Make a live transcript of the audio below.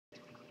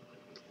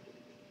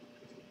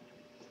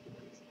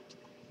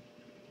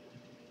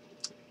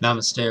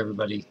Namaste,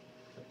 everybody.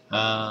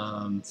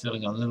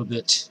 Feeling a little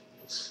bit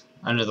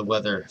under the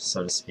weather,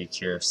 so to speak,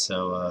 here.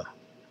 So,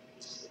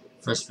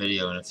 first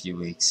video in a few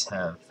weeks.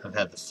 I've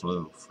had the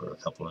flu for a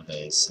couple of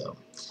days, so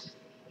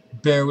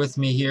bear with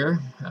me here.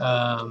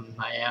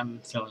 I am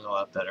feeling a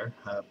lot better,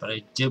 but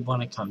I did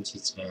want to come to you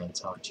today and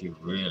talk to you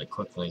really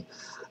quickly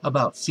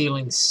about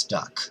feeling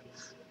stuck.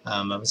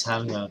 I was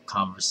having a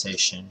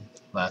conversation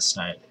last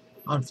night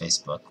on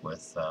Facebook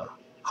with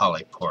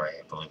Holly Pore,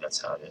 I believe that's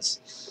how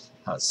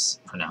it's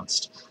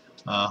pronounced.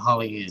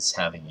 Holly is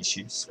having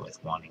issues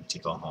with wanting to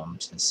go home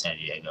to San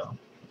Diego,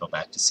 go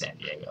back to San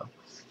Diego.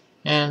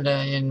 And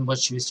in what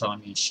she was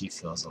telling me, she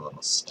feels a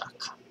little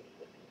stuck.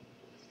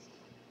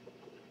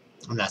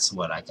 And that's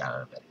what I got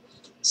out of it.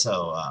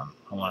 So I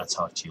want to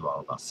talk to you all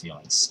about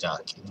feeling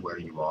stuck and where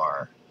you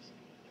are.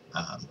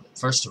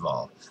 First of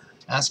all,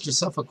 ask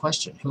yourself a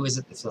question. Who is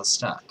it that feels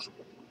stuck?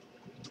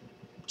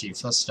 Do you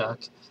feel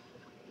stuck?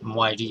 And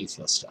why do you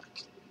feel stuck?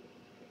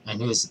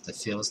 And who is it that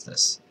feels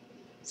this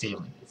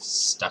feeling of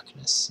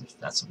stuckness, if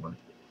that's a word?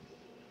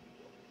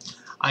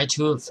 I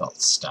too have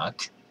felt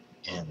stuck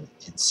in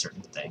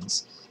certain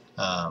things.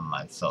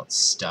 I felt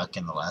stuck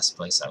in the last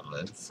place I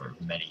lived for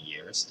many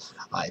years.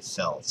 I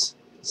felt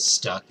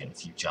stuck in a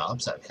few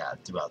jobs I've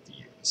had throughout the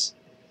years.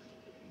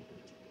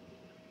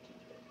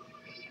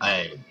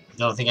 I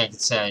don't think I could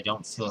say I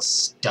don't feel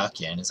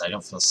stuck in is I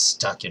don't feel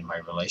stuck in my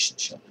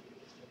relationship,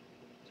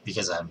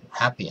 because I'm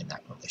happy in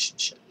that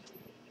relationship.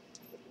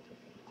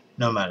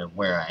 No matter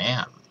where I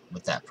am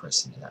with that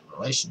person in that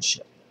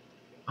relationship,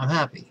 I'm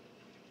happy.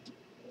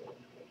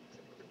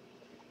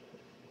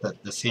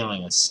 But the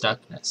feeling of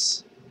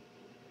stuckness,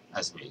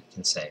 as we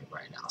can say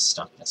right now,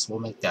 stuckness, we'll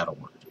make that a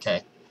word,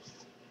 okay?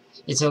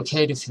 It's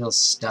okay to feel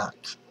stuck,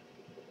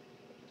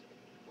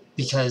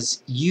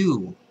 because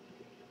you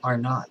are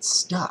not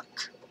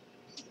stuck.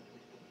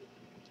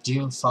 Do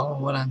you follow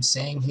what I'm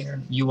saying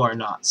here? You are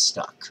not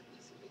stuck.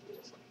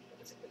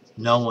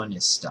 No one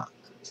is stuck.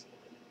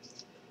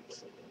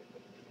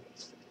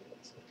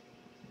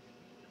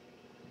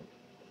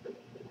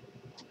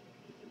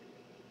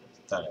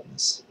 Thought I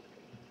was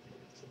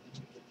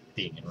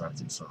being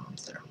interrupted for a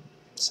moment there.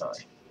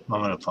 Sorry.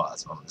 Moment of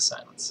pause, moment of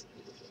silence.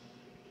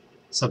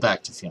 So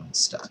back to feeling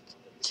stuck.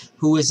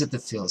 Who is it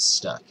that feels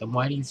stuck? And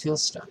why do you feel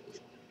stuck?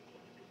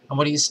 And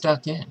what are you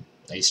stuck in?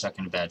 Are you stuck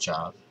in a bad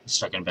job? Are you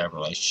stuck in a bad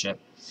relationship?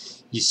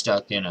 Are you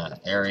stuck in an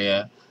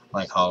area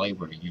like Holly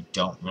where you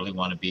don't really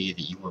want to be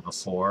that you were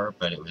before,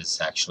 but it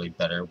was actually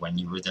better when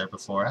you were there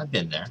before? I've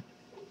been there.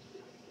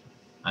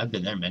 I've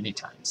been there many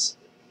times.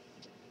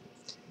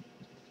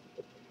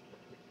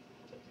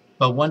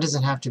 But one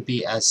doesn't have to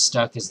be as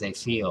stuck as they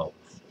feel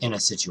in a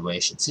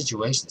situation.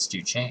 Situations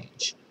do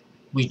change.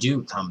 We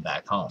do come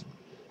back home.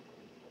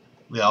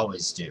 We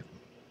always do,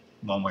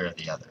 one way or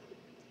the other.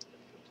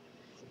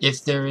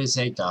 If there is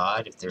a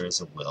God, if there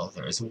is a will,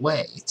 there is a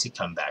way to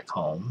come back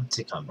home,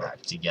 to come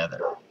back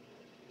together.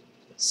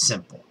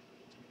 Simple.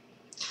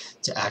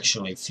 To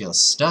actually feel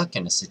stuck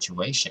in a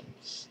situation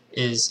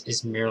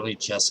is merely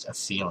just a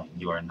feeling.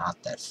 You are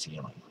not that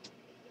feeling.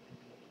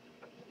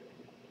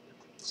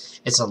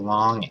 It's a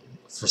longing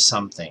for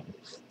something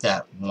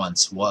that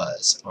once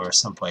was, or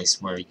someplace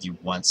where you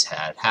once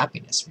had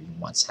happiness, where you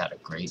once had a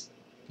great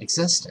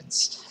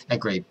existence, a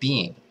great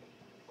being.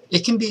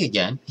 It can be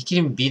again. It can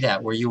even be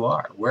that where you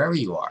are, wherever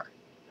you are.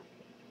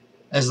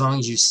 As long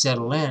as you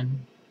settle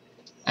in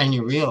and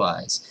you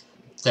realize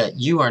that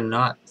you are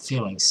not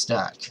feeling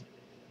stuck.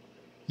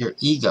 Your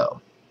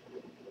ego,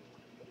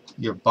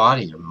 your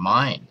body, your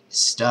mind is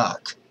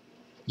stuck.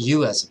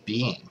 You as a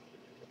being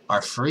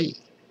are free.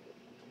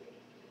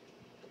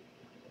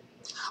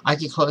 I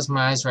could close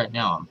my eyes right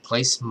now and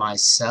place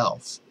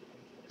myself,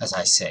 as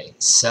I say,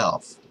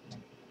 self,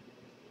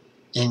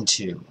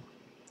 into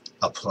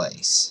a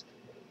place.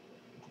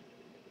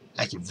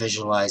 I can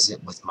visualize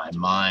it with my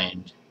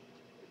mind.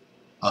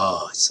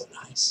 Oh, it's so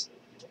nice.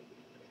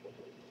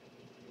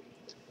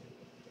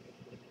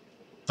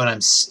 But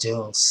I'm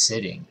still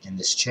sitting in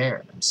this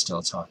chair. I'm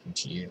still talking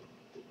to you.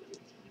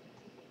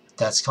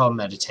 That's called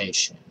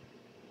meditation.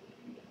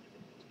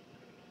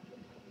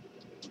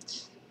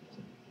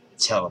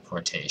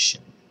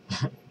 Teleportation.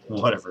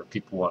 Whatever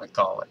people want to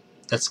call it.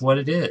 That's what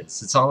it is.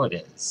 That's all it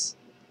is.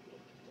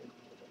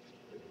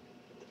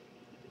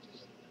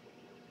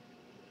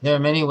 There are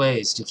many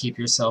ways to keep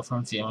yourself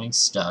from feeling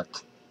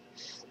stuck.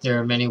 There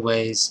are many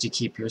ways to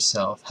keep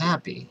yourself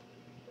happy.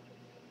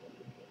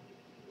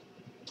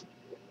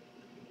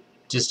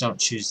 Just don't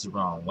choose the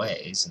wrong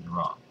ways and the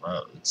wrong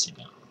roads,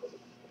 you know.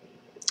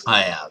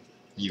 I have.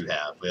 You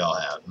have. We all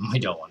have. We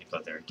don't want to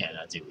go there again,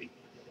 now do we?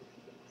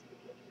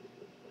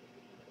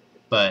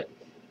 But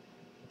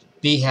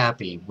be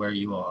happy where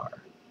you are.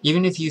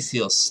 Even if you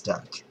feel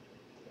stuck,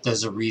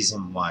 there's a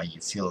reason why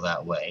you feel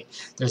that way.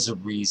 There's a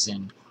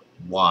reason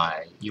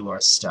why you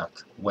are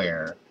stuck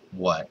where,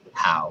 what,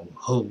 how,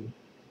 who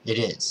it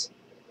is.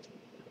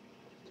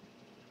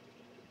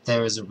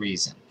 There is a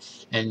reason.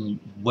 And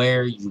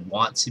where you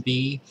want to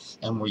be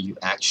and where you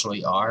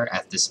actually are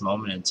at this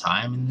moment in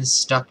time in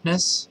this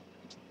stuckness,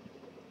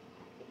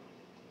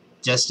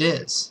 Just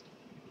is.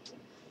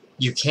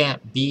 You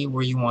can't be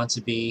where you want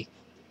to be,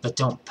 but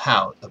don't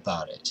pout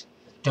about it.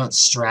 Don't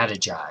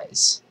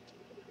strategize.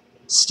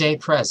 Stay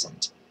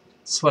present.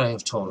 That's what I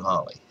have told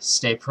Holly.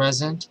 Stay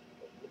present.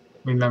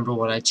 Remember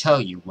what I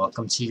tell you.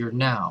 Welcome to your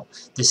now.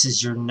 This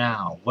is your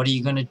now. What are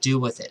you going to do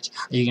with it?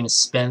 Are you going to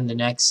spend the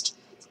next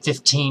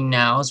 15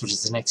 nows, which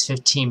is the next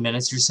 15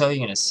 minutes or so?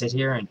 You're going to sit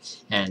here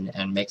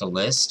and make a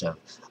list of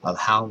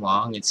how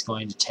long it's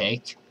going to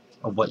take,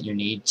 or what you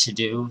need to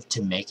do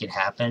to make it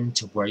happen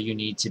to where you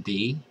need to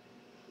be?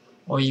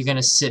 Or are you going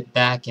to sit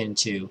back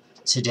into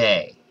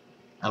today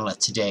and let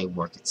today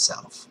work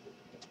itself?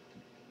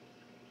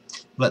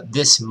 Let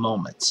this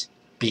moment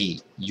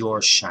be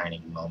your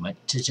shining moment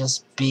to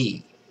just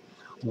be.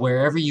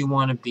 Wherever you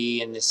want to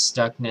be in this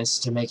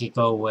stuckness to make it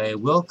go away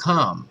will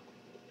come.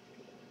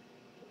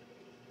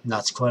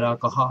 Not to quote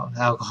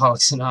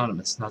Alcoholics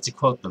Anonymous, not to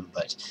quote them,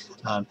 but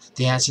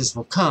the answers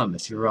will come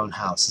if your own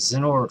house is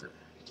in order.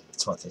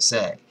 That's what they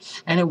say.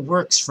 And it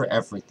works for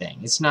everything.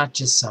 It's not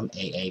just some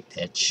AA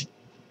pitch.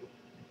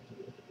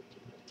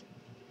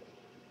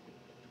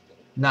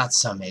 Not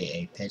some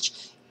AA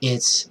pitch.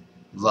 It's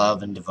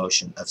love and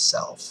devotion of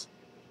self.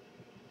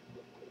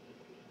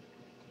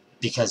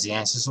 Because the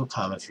answers will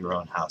come if your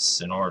own house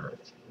is in order.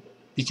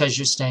 Because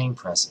you're staying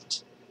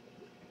present.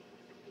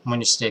 When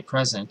you stay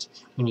present,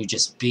 when you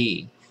just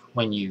be,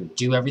 when you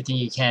do everything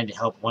you can to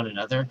help one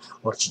another,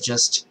 or to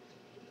just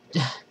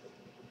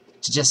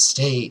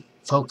stay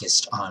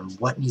focused on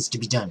what needs to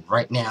be done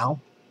right now,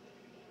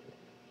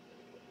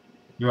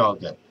 you're all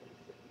good.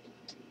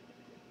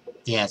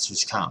 The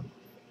answers come.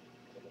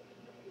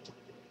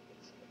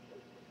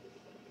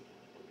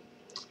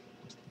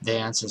 The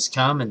answers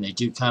come, and they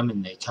do come,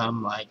 and they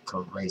come like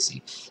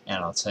crazy.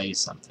 And I'll tell you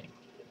something.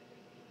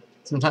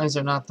 Sometimes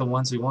they're not the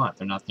ones we want.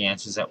 They're not the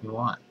answers that we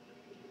want.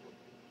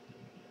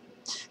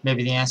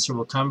 Maybe the answer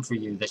will come for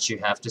you that you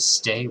have to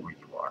stay where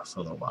you are for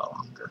a little while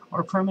longer,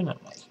 or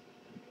permanently.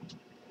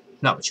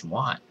 Not what you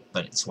want,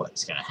 but it's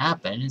what's going to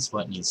happen. It's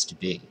what needs to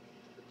be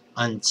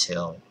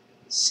until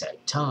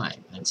set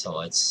time,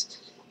 until it's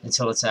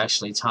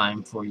actually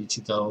time for you to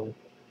go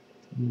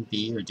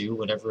be or do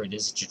whatever it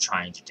is that you're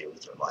trying to do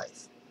with your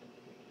life.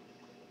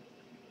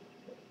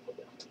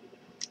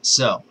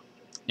 So,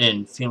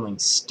 in feeling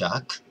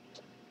stuck,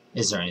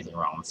 is there anything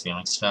wrong with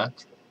feeling stuck?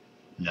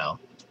 No.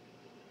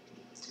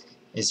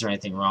 Is there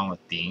anything wrong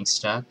with being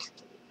stuck?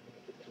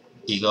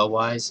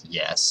 Ego-wise,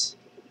 yes.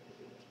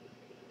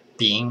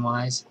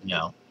 Being-wise,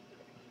 no.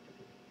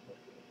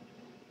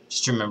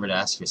 Just remember to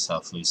ask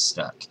yourself who's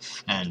stuck.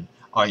 And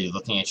are you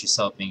looking at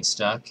yourself being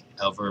stuck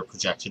over a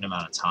projected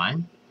amount of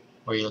time?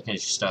 Or are you looking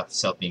at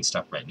yourself being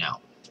stuck right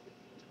now?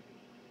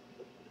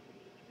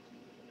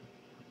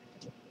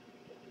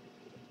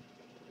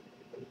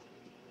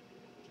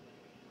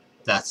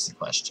 That's the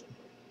question.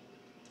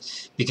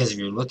 Because if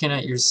you're looking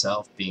at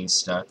yourself being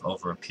stuck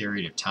over a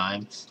period of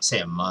time, say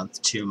a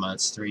month, 2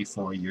 months, 3,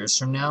 4 years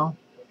from now,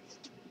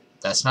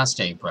 that's not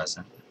staying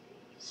present.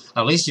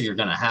 At least if you're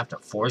going to have to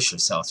force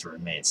yourself to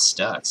remain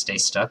stuck, stay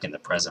stuck in the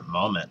present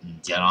moment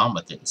and get on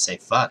with it and say,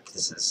 fuck,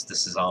 this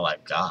is all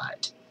I've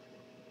got.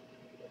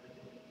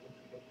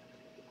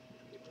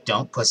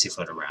 Don't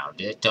pussyfoot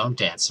around it. Don't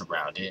dance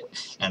around it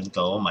and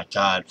go, oh my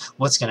God,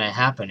 what's going to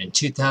happen in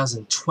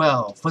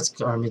 2012?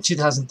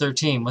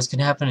 2013? What's going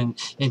to happen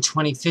in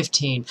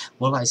 2015?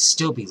 Will I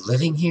still be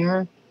living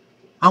here?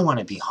 I want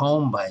to be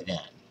home by then.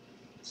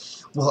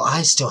 Will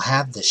I still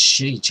have this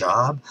shitty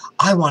job?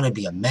 I want to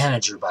be a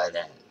manager by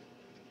then.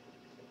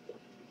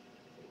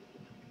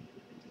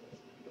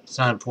 It's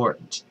not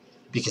important,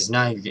 because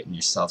now you're getting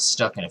yourself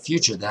stuck in a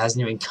future that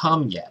hasn't even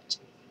come yet.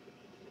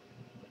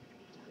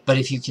 But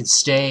if you can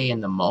stay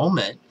in the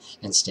moment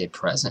and stay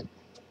present,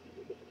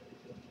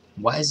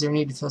 why is there a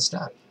need to feel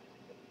stuck?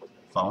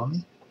 Follow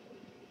me?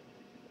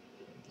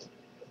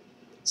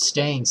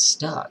 Staying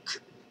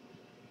stuck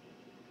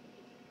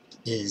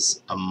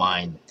is a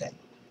mind thing.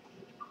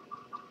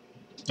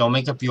 Don't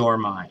make up your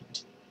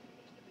mind.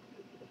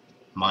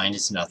 Mind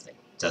is nothing.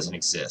 It doesn't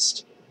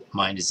exist.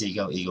 Mind is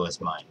ego. Ego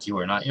is mind. You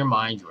are not your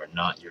mind. You are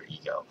not your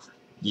ego.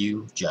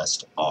 You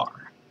just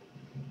are.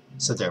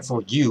 So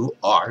therefore, you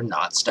are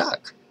not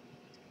stuck.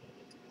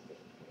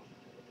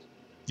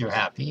 You're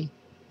happy.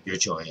 You're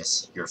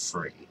joyous. You're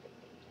free.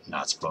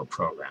 Not to quote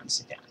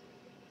programs again.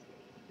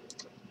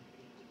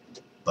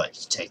 But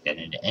you take that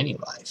into any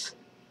life.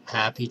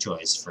 Happy,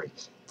 joyous, free.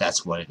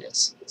 That's what it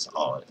is. That's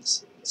all it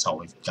is. That's all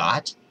we've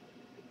got.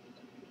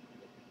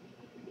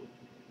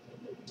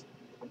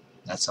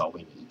 That's all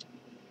we need.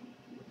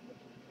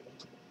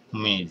 We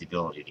need the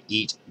ability to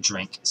eat,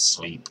 drink,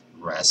 sleep,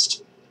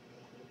 rest,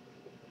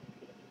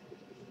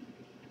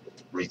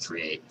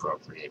 recreate,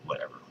 procreate,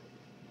 whatever.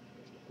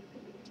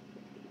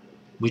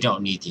 We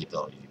don't need the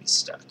ability to be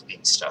stuck.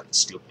 Being stuck is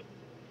stupid.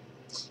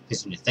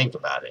 Because when you think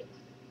about it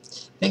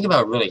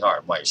really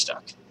hard why you're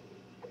stuck.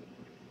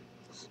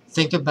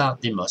 Think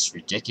about the most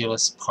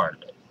ridiculous part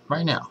of it.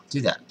 Right now,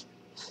 do that.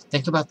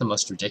 Think about the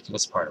most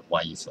ridiculous part of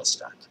why you feel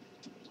stuck.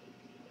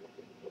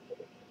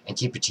 And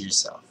keep it to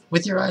yourself,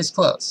 with your eyes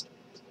closed.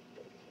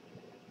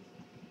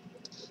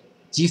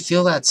 Do you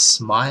feel that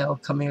smile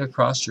coming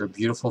across your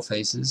beautiful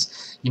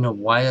faces? You know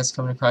why that's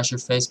coming across your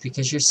face?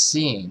 Because you're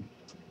seeing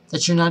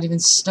that you're not even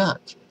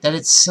stuck, that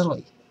it's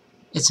silly,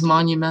 it's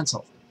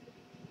monumental.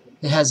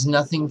 It has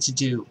nothing to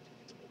do.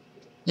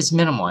 It's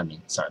minimal,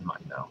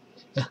 monumental.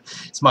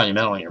 It's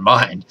monumental in your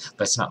mind,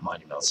 but it's not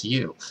monumental to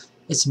you.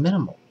 It's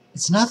minimal.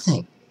 It's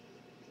nothing.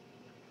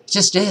 It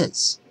just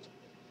is.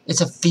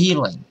 It's a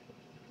feeling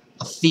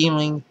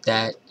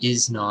that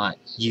is not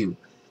you.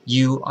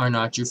 You are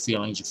not your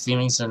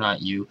feelings are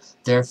not you,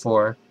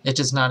 therefore it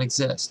does not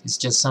exist. It's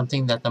just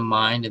something that the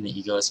mind and the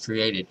ego has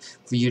created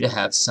for you to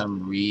have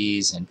some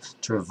reason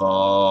to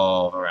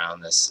revolve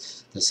around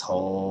this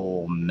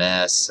whole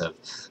mess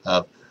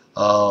of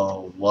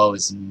oh, woe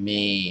is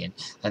me,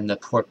 and the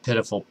poor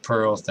pitiful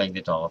pearl thing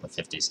that all of the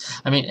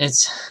 50s. I mean,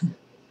 it's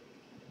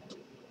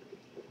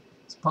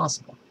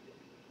possible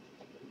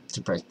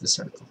to break the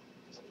circle.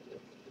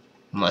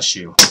 Unless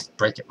you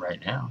break it right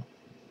now.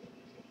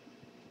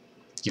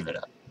 Give it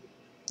up.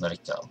 Let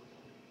it go.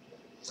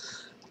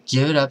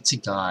 Give it up to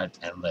God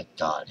and let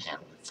God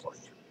handle it for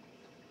you.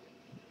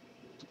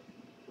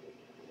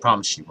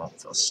 Promise you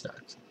won't feel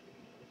stuck.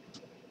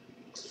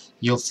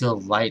 You'll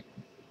feel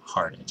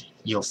light-hearted.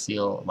 You'll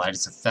feel light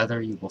as a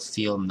feather. You will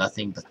feel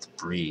nothing but the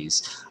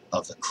breeze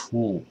of the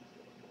cool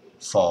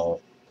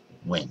fall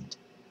wind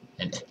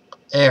and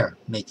air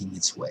making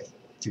its way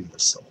through your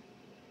soul.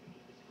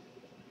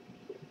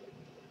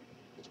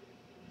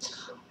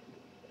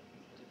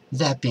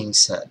 That being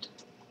said,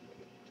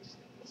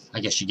 I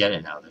guess you get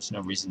it now. There's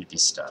no reason to be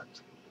stuck.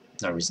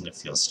 No reason to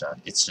feel stuck.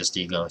 It's just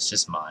ego. It's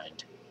just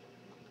mind.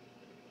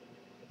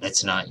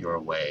 It's not your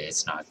way.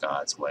 It's not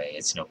God's way.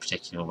 It's no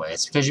particular way.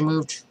 It's because you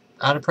moved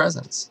out of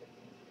presence.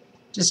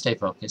 Just stay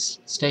focused.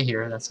 Stay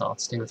here. That's all.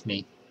 Stay with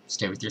me.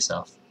 Stay with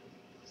yourself.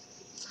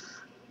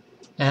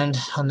 And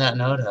on that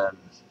note,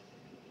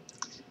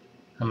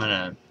 I'm going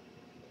to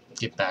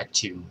get back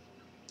to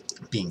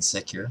being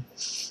sick here.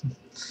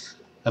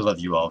 I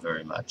love you all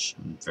very much.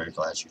 I'm very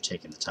glad you're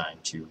taking the time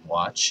to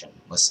watch and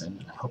listen,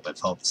 and I hope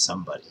I've helped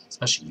somebody,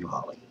 especially you,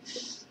 Holly.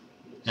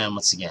 And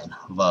once again,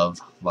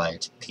 love,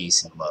 light,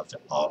 peace, and love to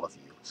all of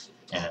you.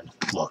 And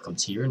welcome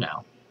to your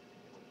now.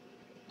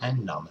 And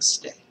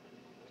namaste.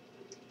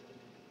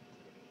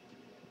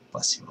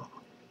 Bless you all.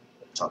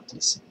 Talk to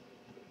you soon.